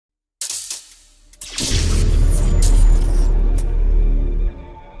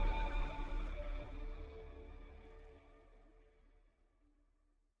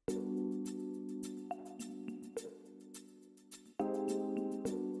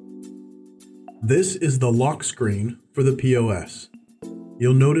This is the lock screen for the POS.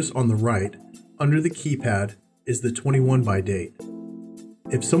 You'll notice on the right, under the keypad, is the 21 by date.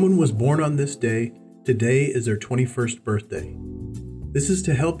 If someone was born on this day, today is their 21st birthday. This is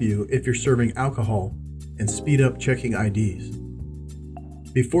to help you if you're serving alcohol and speed up checking IDs.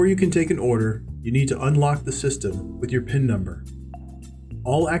 Before you can take an order, you need to unlock the system with your PIN number.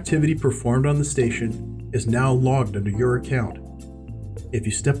 All activity performed on the station is now logged under your account. If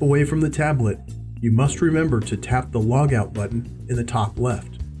you step away from the tablet, you must remember to tap the logout button in the top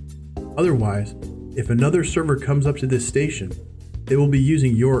left. Otherwise, if another server comes up to this station, they will be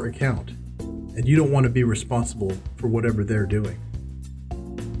using your account, and you don't want to be responsible for whatever they're doing.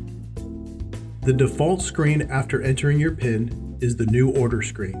 The default screen after entering your PIN is the new order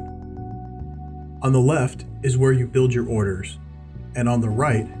screen. On the left is where you build your orders, and on the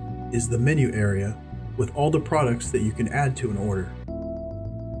right is the menu area with all the products that you can add to an order.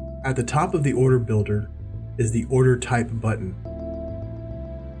 At the top of the order builder is the order type button.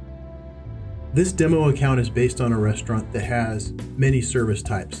 This demo account is based on a restaurant that has many service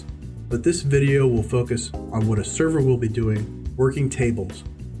types, but this video will focus on what a server will be doing working tables.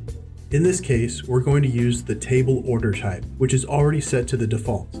 In this case, we're going to use the table order type, which is already set to the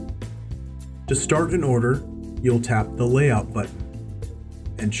default. To start an order, you'll tap the layout button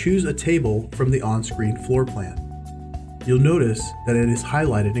and choose a table from the on-screen floor plan. You'll notice that it is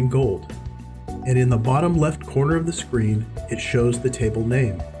highlighted in gold, and in the bottom left corner of the screen, it shows the table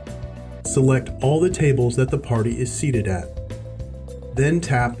name. Select all the tables that the party is seated at. Then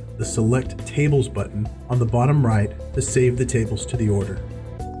tap the Select Tables button on the bottom right to save the tables to the order.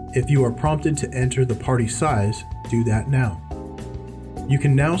 If you are prompted to enter the party size, do that now. You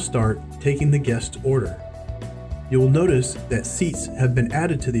can now start taking the guest's order. You will notice that seats have been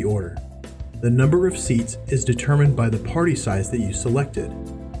added to the order. The number of seats is determined by the party size that you selected.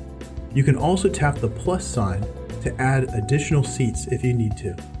 You can also tap the plus sign to add additional seats if you need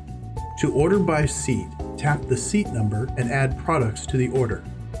to. To order by seat, tap the seat number and add products to the order.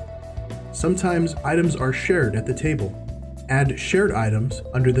 Sometimes items are shared at the table. Add shared items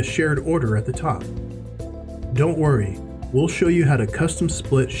under the shared order at the top. Don't worry, we'll show you how to custom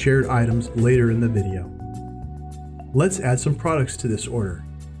split shared items later in the video. Let's add some products to this order.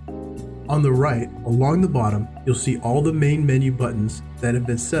 On the right, along the bottom, you'll see all the main menu buttons that have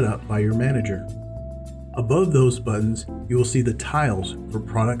been set up by your manager. Above those buttons, you will see the tiles for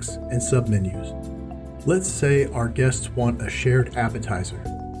products and submenus. Let's say our guests want a shared appetizer.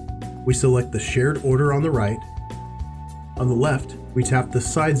 We select the shared order on the right. On the left, we tap the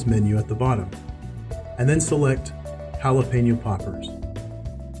sides menu at the bottom, and then select jalapeno poppers.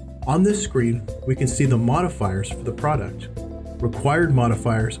 On this screen, we can see the modifiers for the product. Required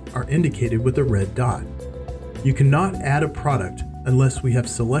modifiers are indicated with a red dot. You cannot add a product unless we have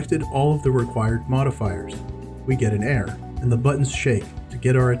selected all of the required modifiers. We get an error, and the buttons shake to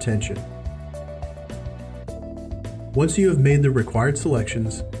get our attention. Once you have made the required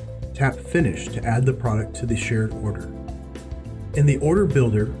selections, tap Finish to add the product to the shared order. In the order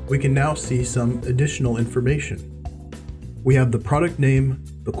builder, we can now see some additional information. We have the product name,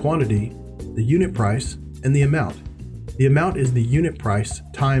 the quantity, the unit price, and the amount. The amount is the unit price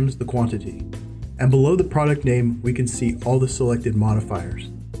times the quantity. And below the product name, we can see all the selected modifiers.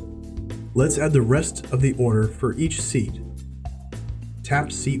 Let's add the rest of the order for each seat.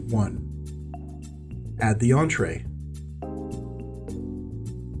 Tap Seat 1. Add the entree.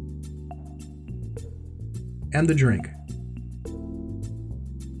 And the drink.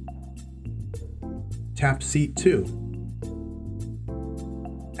 Tap Seat 2.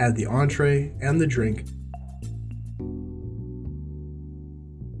 Add the entree and the drink,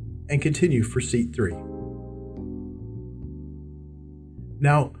 and continue for Seat 3.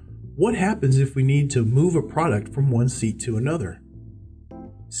 Now, what happens if we need to move a product from one seat to another?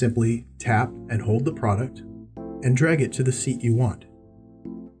 Simply tap and hold the product and drag it to the seat you want.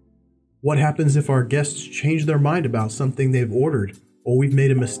 What happens if our guests change their mind about something they've ordered or we've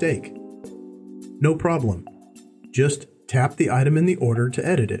made a mistake? No problem. Just tap the item in the order to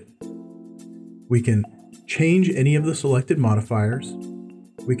edit it. We can change any of the selected modifiers.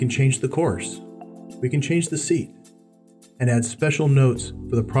 We can change the course. We can change the seat and add special notes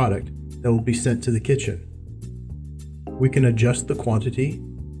for the product that will be sent to the kitchen. We can adjust the quantity,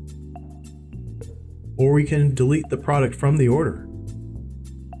 or we can delete the product from the order.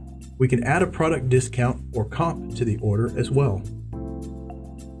 We can add a product discount or comp to the order as well.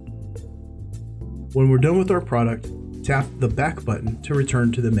 When we're done with our product, tap the back button to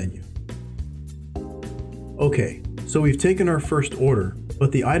return to the menu. Okay, so we've taken our first order,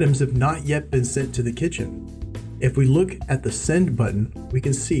 but the items have not yet been sent to the kitchen. If we look at the Send button, we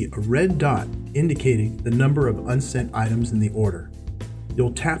can see a red dot indicating the number of unsent items in the order.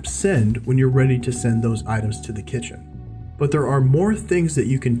 You'll tap Send when you're ready to send those items to the kitchen. But there are more things that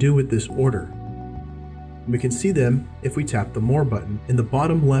you can do with this order. We can see them if we tap the More button in the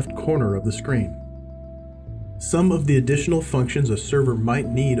bottom left corner of the screen. Some of the additional functions a server might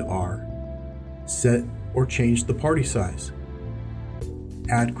need are set or change the party size,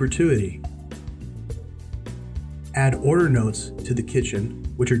 add gratuity, add order notes to the kitchen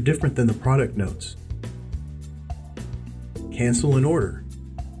which are different than the product notes, cancel an order,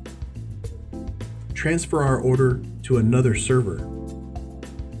 transfer our order to another server,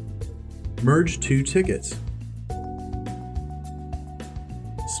 merge two tickets,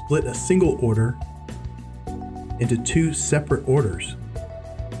 split a single order into two separate orders,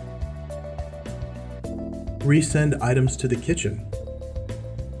 resend items to the kitchen,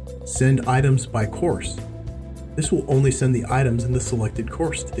 send items by course. This will only send the items in the selected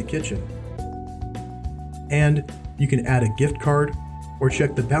course to the kitchen. And you can add a gift card or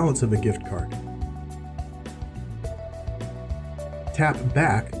check the balance of a gift card. Tap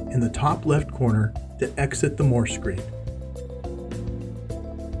Back in the top left corner to exit the More screen.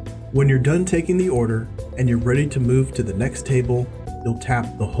 When you're done taking the order and you're ready to move to the next table, you'll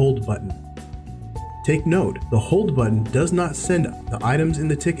tap the Hold button. Take note, the Hold button does not send the items in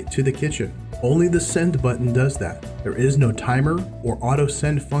the ticket to the kitchen. Only the Send button does that. There is no timer or auto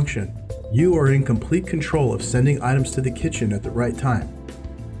send function. You are in complete control of sending items to the kitchen at the right time.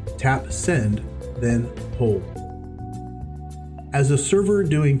 Tap Send, then Hold. As a server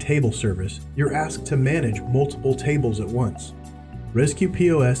doing table service, you're asked to manage multiple tables at once. Rezku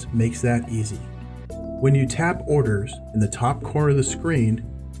POS makes that easy. When you tap Orders in the top corner of the screen,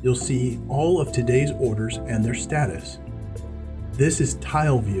 you'll see all of today's orders and their status. This is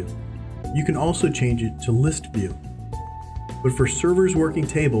Tile View. You can also change it to List View. But for servers working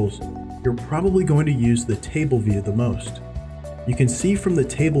tables, you're probably going to use the Table View the most. You can see from the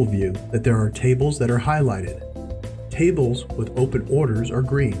Table View that there are tables that are highlighted. Tables with open orders are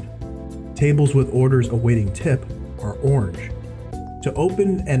green. Tables with orders awaiting tip are orange. To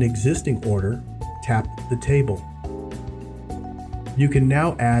open an existing order, tap the table. You can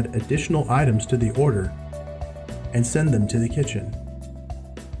now add additional items to the order and send them to the kitchen.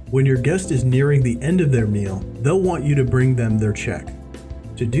 When your guest is nearing the end of their meal, they'll want you to bring them their check.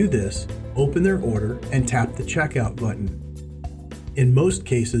 To do this, open their order and tap the Checkout button. In most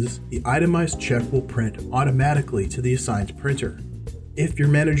cases, the itemized check will print automatically to the assigned printer. If your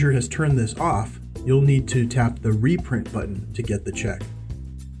manager has turned this off, you'll need to tap the Reprint button to get the check.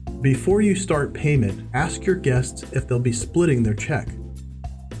 Before you start payment, ask your guests if they'll be splitting their check.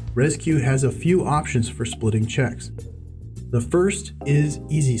 Rezku has a few options for splitting checks. The first is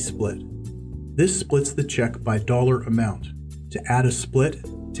Easy Split. This splits the check by dollar amount. To add a split,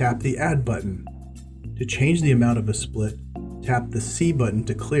 tap the Add button. To change the amount of a split, tap the C button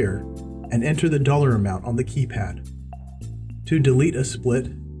to clear and enter the dollar amount on the keypad. To delete a split,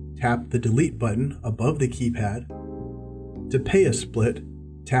 tap the Delete button above the keypad. To pay a split,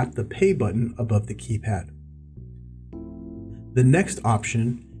 tap the Pay button above the keypad. The next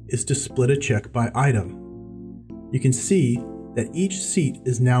option is to split a check by item. You can see that each seat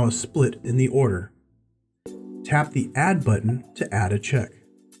is now a split in the order. Tap the Add button to add a check.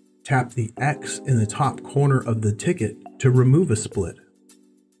 Tap the X in the top corner of the ticket to remove a split.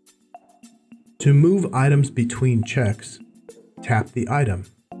 To move items between checks, tap the item.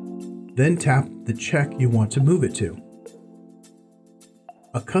 Then tap the check you want to move it to.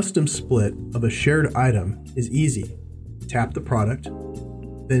 A custom split of a shared item is easy. Tap the product,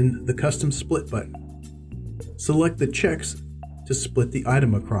 then the Custom Split button. Select the checks to split the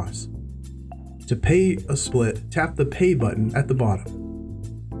item across. To pay a split, tap the Pay button at the bottom.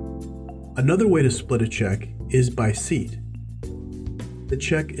 Another way to split a check is by seat. The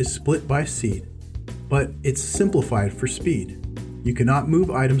check is split by seat, but it's simplified for speed. You cannot move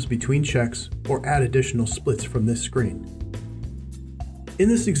items between checks or add additional splits from this screen. In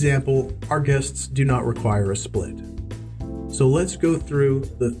this example, our guests do not require a split. So let's go through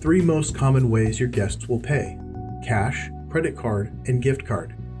the 3 most common ways your guests will pay: cash, credit card, and gift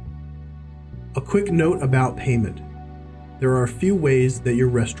card. A quick note about payment. There are a few ways that your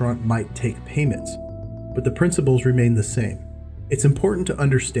restaurant might take payments, but the principles remain the same. It's important to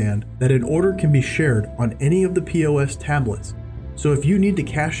understand that an order can be shared on any of the POS tablets. So if you need to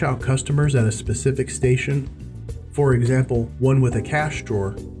cash out customers at a specific station, for example, one with a cash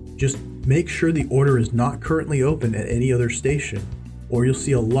drawer, just make sure the order is not currently open at any other station, or you'll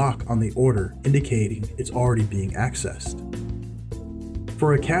see a lock on the order indicating it's already being accessed.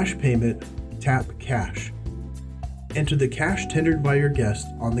 For a cash payment, tap Cash. Enter the cash tendered by your guest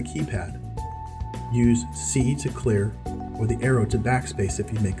on the keypad. Use C to clear or the arrow to backspace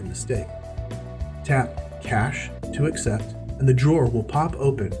if you make a mistake. Tap Cash to accept and the drawer will pop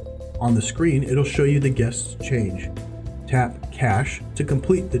open. On the screen, it'll show you the guest's change. Tap Cash to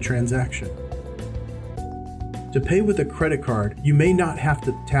complete the transaction. To pay with a credit card, you may not have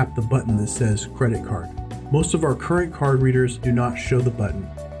to tap the button that says Credit Card. Most of our current card readers do not show the button.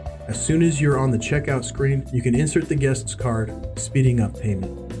 As soon as you're on the checkout screen, you can insert the guest's card, speeding up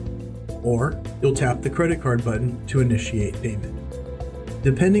payment. Or you'll tap the credit card button to initiate payment.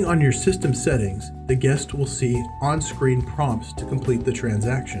 Depending on your system settings, the guest will see on-screen prompts to complete the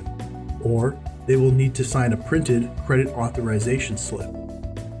transaction, or they will need to sign a printed credit authorization slip.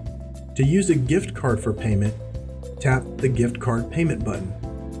 To use a gift card for payment, tap the gift card payment button.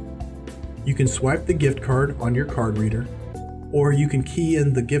 You can swipe the gift card on your card reader, or you can key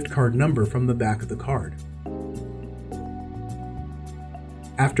in the gift card number from the back of the card.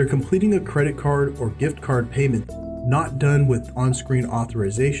 After completing a credit card or gift card payment not done with on-screen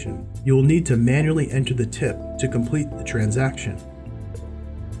authorization, you will need to manually enter the tip to complete the transaction.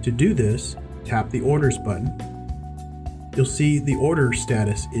 To do this, tap the Orders button. You'll see the order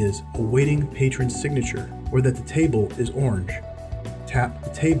status is awaiting patron signature, or that the table is orange. Tap the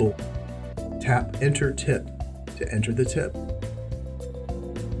table. Tap Enter Tip to enter the tip.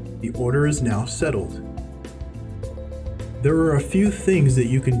 The order is now settled. There are a few things that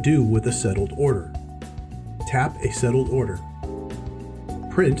you can do with a settled order. Tap a settled order.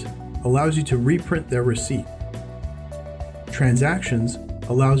 Print allows you to reprint their receipt. Transactions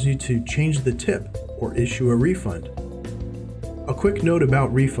allows you to change the tip or issue a refund. A quick note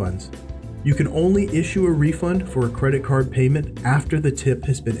about refunds. You can only issue a refund for a credit card payment after the tip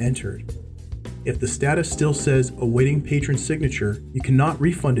has been entered. If the status still says awaiting patron signature, you cannot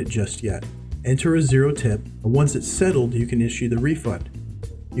refund it just yet. Enter a 0 tip, and once it's settled, you can issue the refund.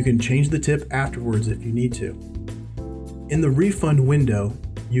 You can change the tip afterwards if you need to. In the refund window,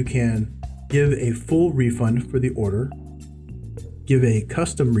 you can give a full refund for the order, give a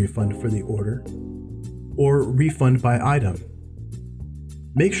custom refund for the order, or refund by item.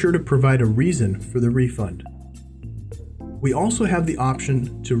 Make sure to provide a reason for the refund. We also have the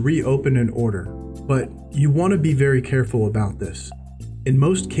option to reopen an order, but you want to be very careful about this. In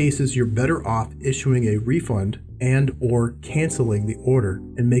most cases, you're better off issuing a refund and/or canceling the order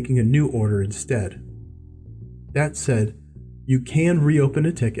and making a new order instead. That said, you can reopen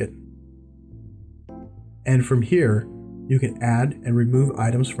a ticket, and from here, you can add and remove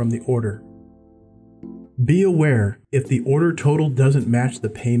items from the order. Be aware if the order total doesn't match the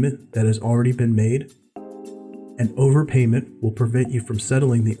payment that has already been made. An overpayment will prevent you from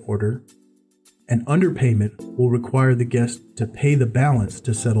settling the order. An underpayment will require the guest to pay the balance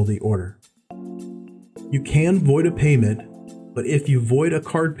to settle the order. You can void a payment, but if you void a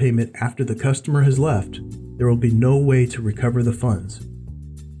card payment after the customer has left, there will be no way to recover the funds.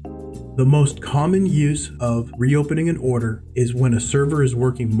 The most common use of reopening an order is when a server is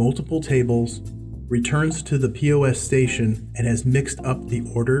working multiple tables, returns to the POS station, and has mixed up the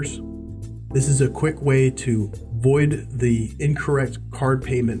orders. This is a quick way to void the incorrect card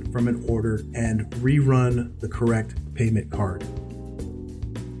payment from an order and rerun the correct payment card.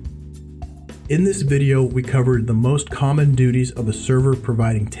 In this video, we covered the most common duties of a server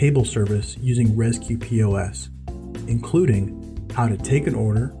providing table service using Rezku POS, including how to take an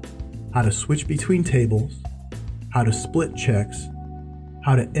order, how to switch between tables, how to split checks,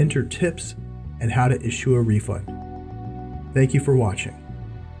 how to enter tips, and how to issue a refund. Thank you for watching.